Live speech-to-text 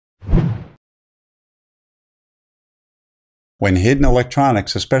When hidden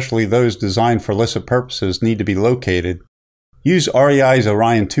electronics, especially those designed for illicit purposes, need to be located, use REI's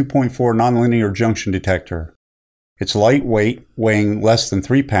Orion 2.4 nonlinear junction detector. It's lightweight, weighing less than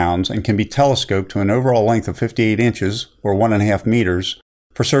 3 pounds, and can be telescoped to an overall length of 58 inches, or 1.5 meters,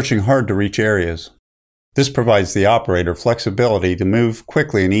 for searching hard-to-reach areas. This provides the operator flexibility to move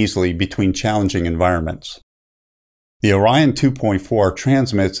quickly and easily between challenging environments. The Orion 2.4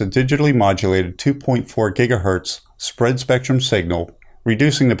 transmits a digitally modulated 2.4 GHz spread spectrum signal,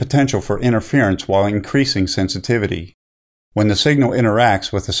 reducing the potential for interference while increasing sensitivity. When the signal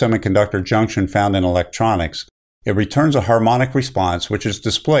interacts with the semiconductor junction found in electronics, it returns a harmonic response which is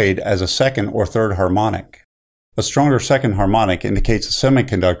displayed as a second or third harmonic. A stronger second harmonic indicates a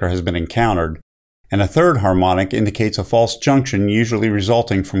semiconductor has been encountered, and a third harmonic indicates a false junction usually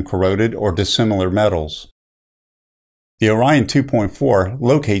resulting from corroded or dissimilar metals. The Orion 2.4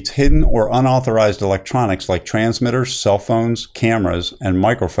 locates hidden or unauthorized electronics like transmitters, cell phones, cameras, and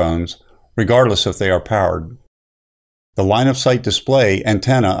microphones, regardless if they are powered. The line-of-sight display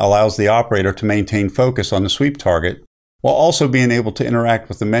antenna allows the operator to maintain focus on the sweep target, while also being able to interact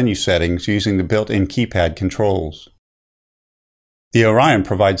with the menu settings using the built-in keypad controls. The Orion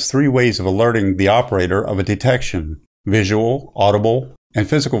provides 3 ways of alerting the operator of a detection: visual, audible, and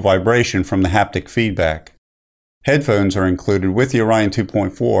physical vibration from the haptic feedback. Headphones are included with the Orion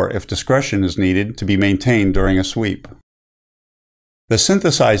 2.4 if discretion is needed to be maintained during a sweep. The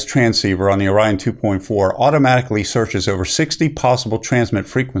synthesized transceiver on the Orion 2.4 automatically searches over 60 possible transmit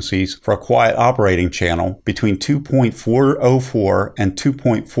frequencies for a quiet operating channel between 2.404 and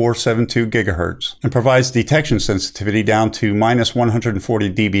 2.472 GHz and provides detection sensitivity down to -140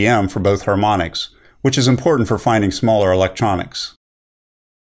 dBm for both harmonics, which is important for finding smaller electronics.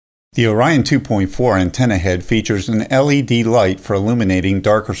 The Orion 2.4 antenna head features an LED light for illuminating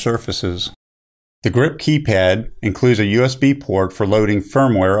darker surfaces. The grip keypad includes a USB port for loading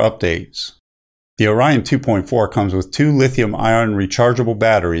firmware updates. The Orion 2.4 comes with 2 lithium-ion rechargeable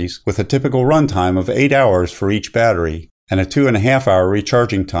batteries with a typical runtime of 8 hours for each battery and a 2.5-hour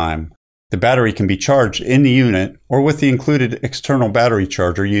recharging time. The battery can be charged in the unit or with the included external battery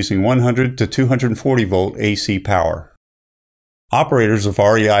charger using 100 to 240 volt AC power. Operators of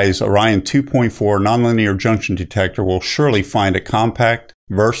REI's Orion 2.4 nonlinear junction detector will surely find it compact,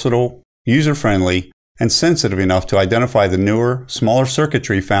 versatile, user-friendly, and sensitive enough to identify the newer, smaller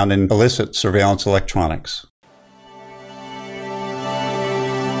circuitry found in illicit surveillance electronics.